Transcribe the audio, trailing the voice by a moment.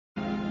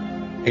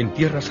En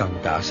Tierra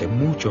Santa, hace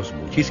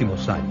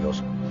muchísimos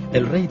años,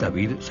 el rey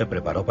David se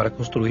preparó para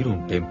construir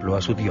un templo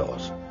a su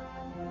Dios.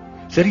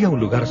 Sería un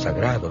lugar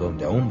sagrado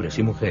donde hombres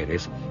y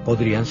mujeres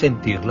podrían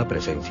sentir la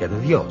presencia de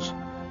Dios.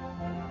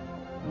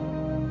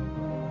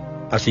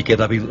 Así que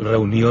David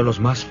reunió los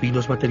más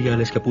finos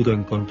materiales que pudo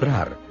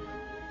encontrar,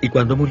 y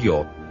cuando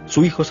murió,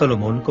 su hijo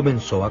Salomón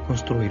comenzó a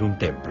construir un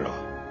templo.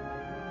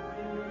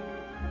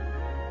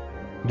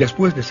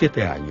 Después de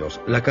 7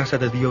 años, la casa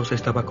de Dios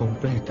estaba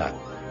completa,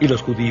 y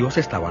los judíos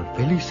estaban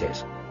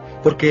felices,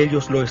 porque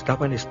ellos lo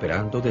estaban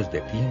esperando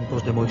desde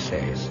tiempos de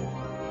Moisés.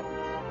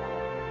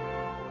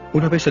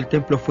 Una vez el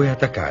templo fue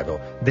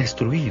atacado,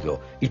 destruido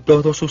y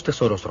todos sus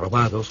tesoros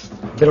robados,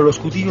 pero los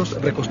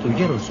judíos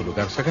reconstruyeron su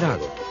lugar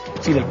sagrado,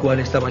 sin el cual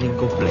estaban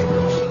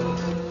incompletos.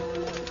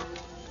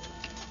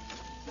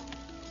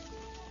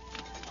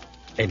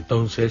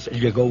 Entonces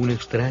llegó un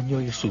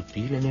extraño y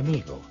sutil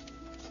enemigo.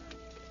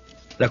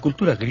 La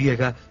cultura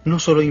griega no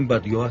solo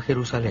invadió a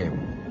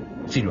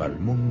Jerusalén, sino al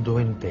mundo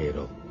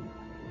entero.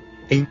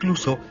 E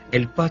incluso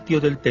el patio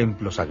del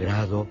templo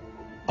sagrado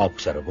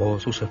observó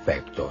sus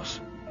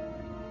efectos.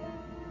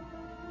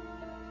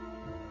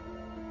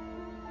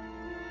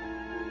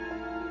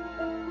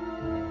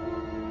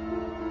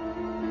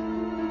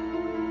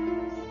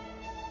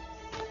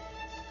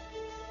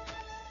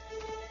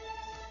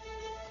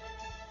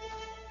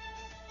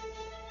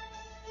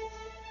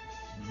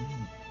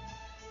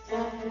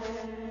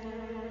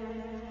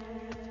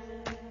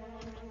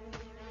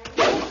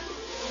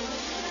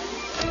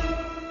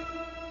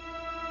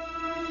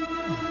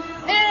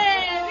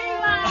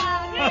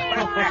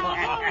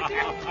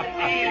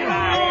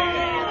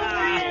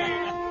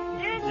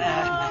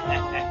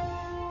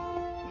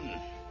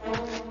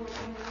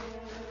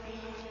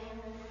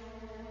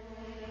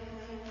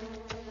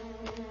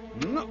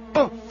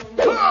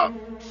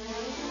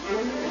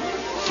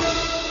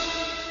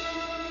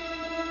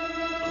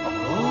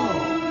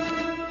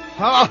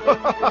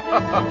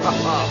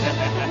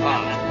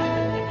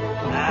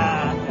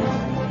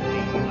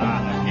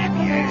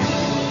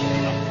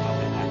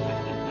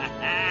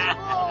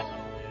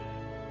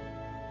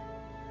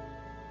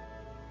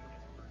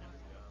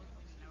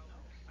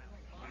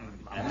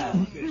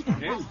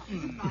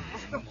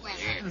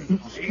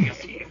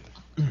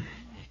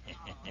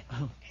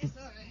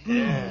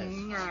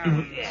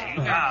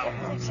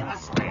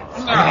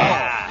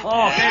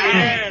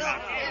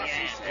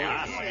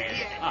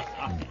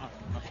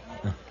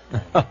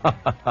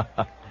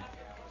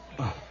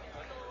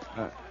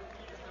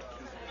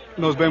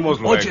 Nos vemos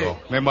luego. Oye.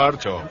 Me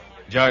marcho.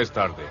 Ya es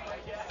tarde.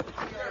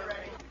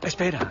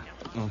 Espera.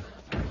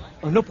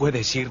 No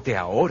puedes irte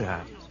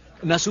ahora.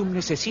 Nasum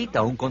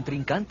necesita un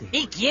contrincante.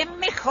 ¿Y quién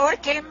mejor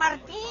que el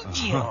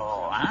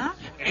martillo? ¿Ah?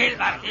 ¡El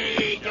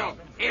martillo!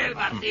 ¡El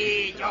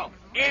martillo!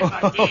 ¡El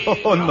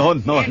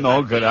martillo!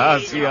 No,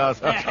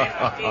 gracias.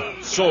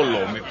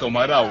 Solo me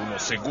tomará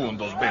unos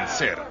segundos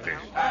vencerte.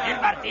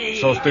 ¡El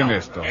martillo! Sostén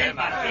esto. ¡El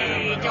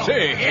martillo! Sí.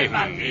 ¡El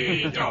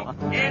martillo!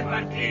 ¡El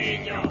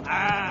martillo!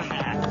 ¡Ah!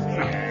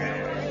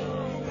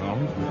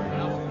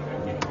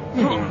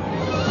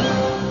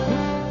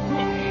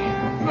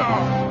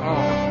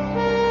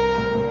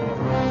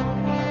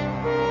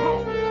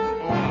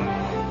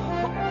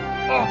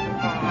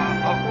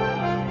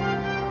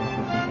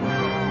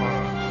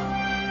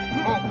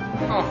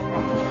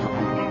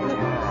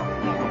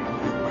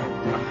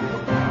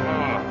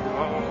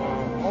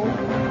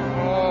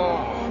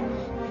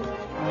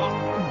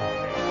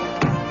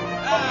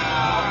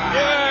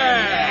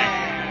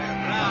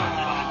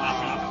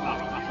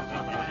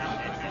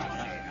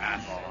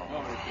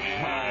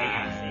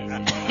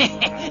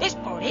 Es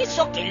por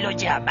eso que lo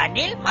llaman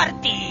el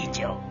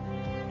martillo.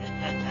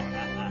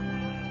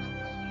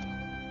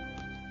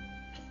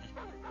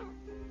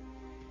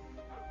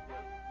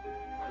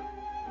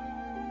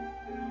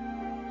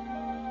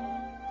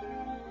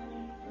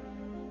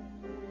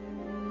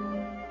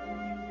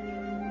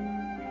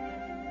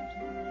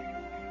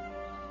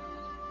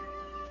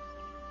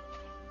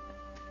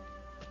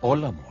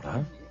 Hola,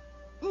 Mora.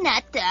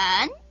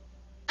 Natán,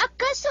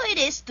 ¿acaso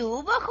eres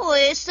tú bajo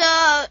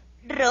esa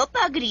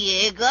ropa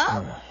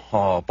griega?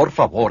 Oh, por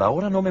favor,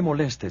 ahora no me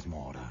molestes,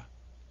 Mora.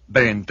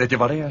 Ven, te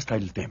llevaré hasta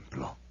el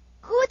templo.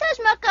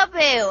 Judas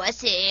Macabeo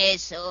hace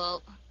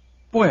eso.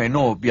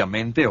 Bueno,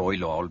 obviamente hoy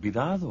lo ha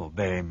olvidado.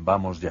 Ven,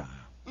 vamos ya.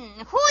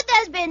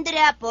 Judas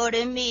vendrá por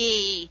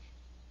mí.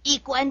 Y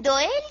cuando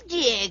él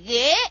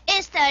llegue,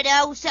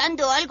 estará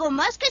usando algo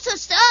más que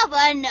sus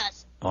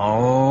sábanas.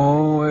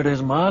 Oh,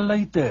 eres mala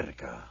y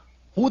terca.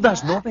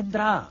 Judas no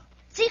vendrá.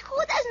 Si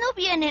Judas no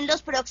viene en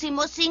los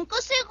próximos 5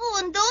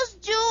 segundos,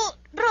 yo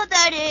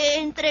rodaré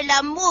entre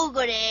la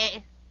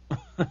mugre.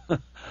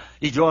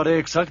 Y yo haré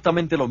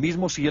exactamente lo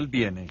mismo si él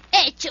viene.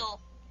 Hecho.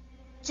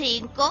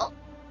 5,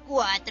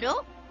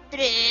 4,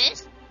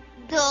 3,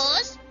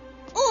 2,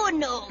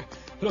 1.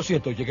 Lo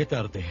siento, llegué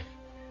tarde.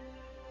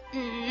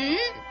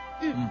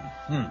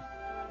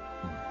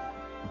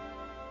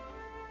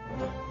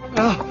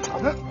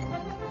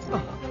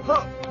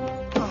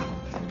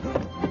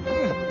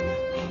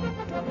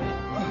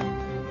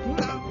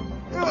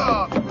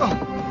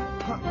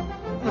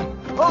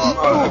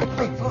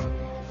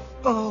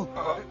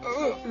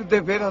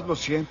 de veras lo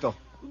siento.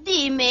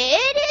 Dime,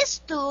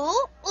 ¿eres tú,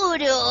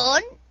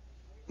 hurón?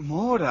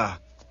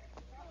 Mora.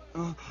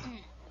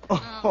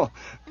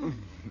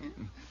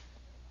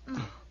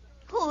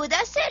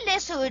 Judas él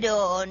es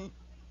hurón.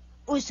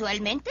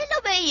 Usualmente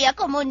lo veía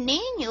como un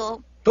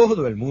niño.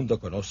 Todo el mundo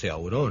conoce a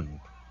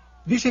Hurón.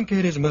 Dicen que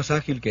eres más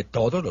ágil que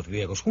todos los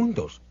griegos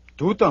juntos.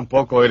 Tú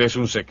tampoco eres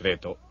un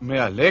secreto. Me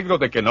alegro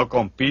de que no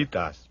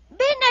compitas.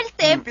 Ven al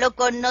templo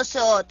con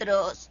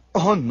nosotros.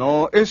 Oh,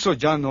 no, eso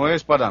ya no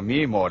es para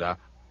mí, Mora.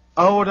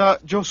 Ahora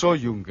yo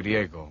soy un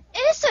griego.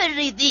 Eso es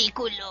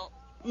ridículo.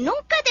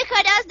 Nunca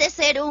dejarás de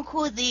ser un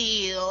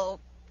judío.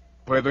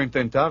 Puedo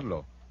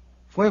intentarlo.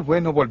 Fue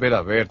bueno volver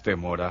a verte,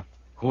 Mora.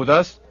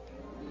 ¿Judas?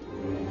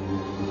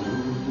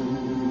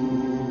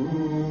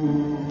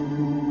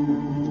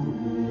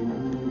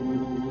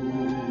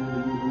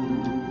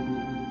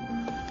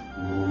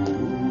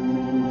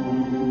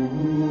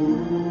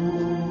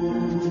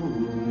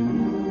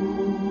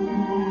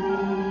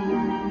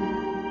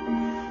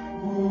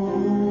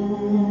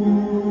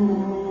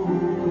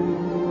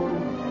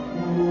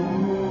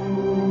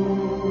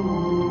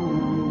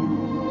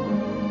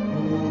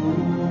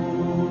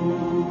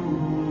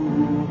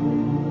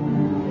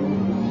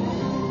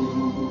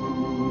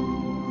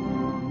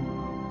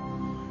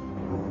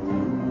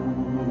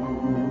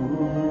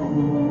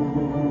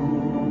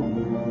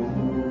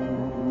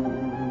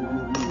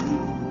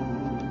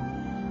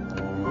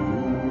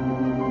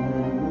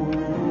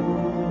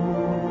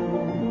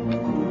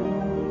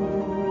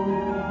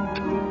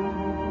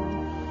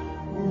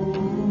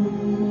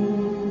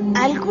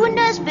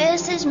 Algunas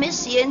veces me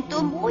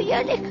siento muy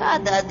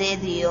alejada de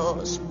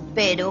Dios,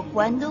 pero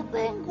cuando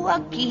vengo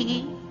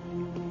aquí...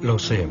 Lo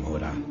sé,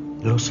 Mora,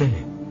 lo sé.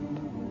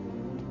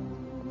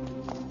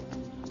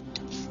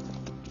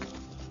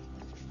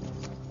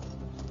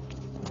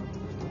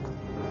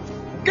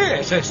 ¿Qué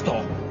es esto?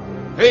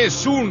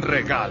 Es un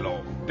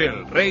regalo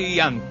del rey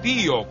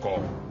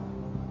Antíoco.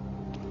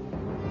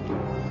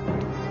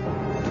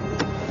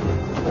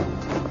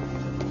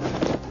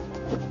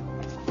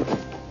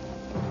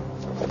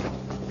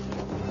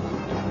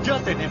 Ya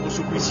tenemos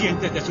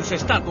suficiente de sus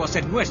estatuas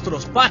en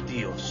nuestros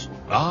patios.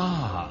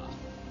 Ah,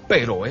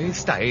 pero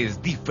esta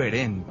es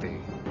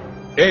diferente.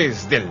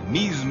 Es del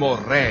mismo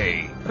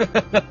rey.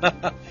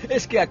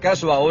 ¿Es que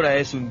acaso ahora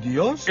es un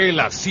dios? Él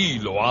así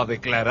lo ha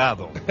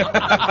declarado.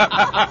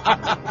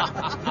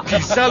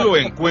 Quizá lo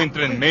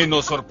encuentren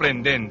menos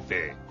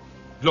sorprendente.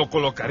 Lo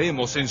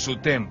colocaremos en su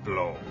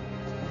templo.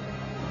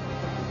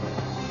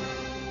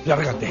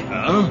 Lárgate.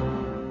 ¿Ah?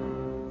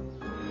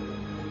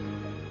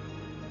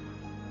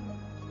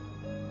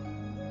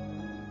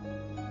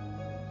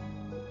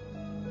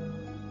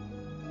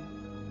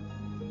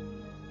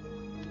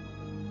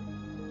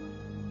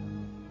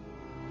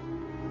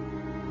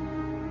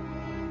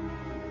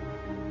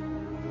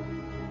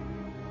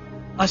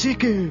 Así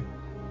que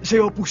se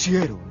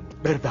opusieron,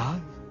 ¿verdad?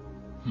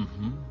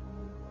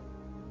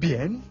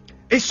 Bien,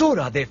 es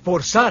hora de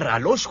forzar a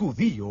los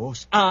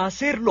judíos a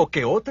hacer lo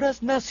que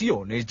otras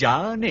naciones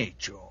ya han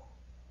hecho.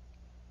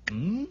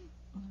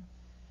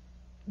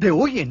 De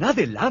hoy en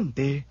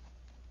adelante,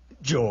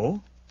 yo,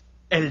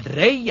 el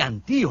rey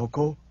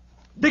Antíoco,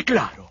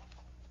 declaro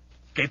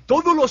que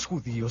todos los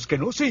judíos que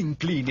no se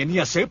inclinen y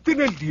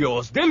acepten el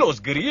Dios de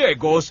los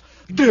griegos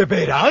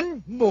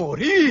deberán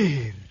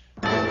morir.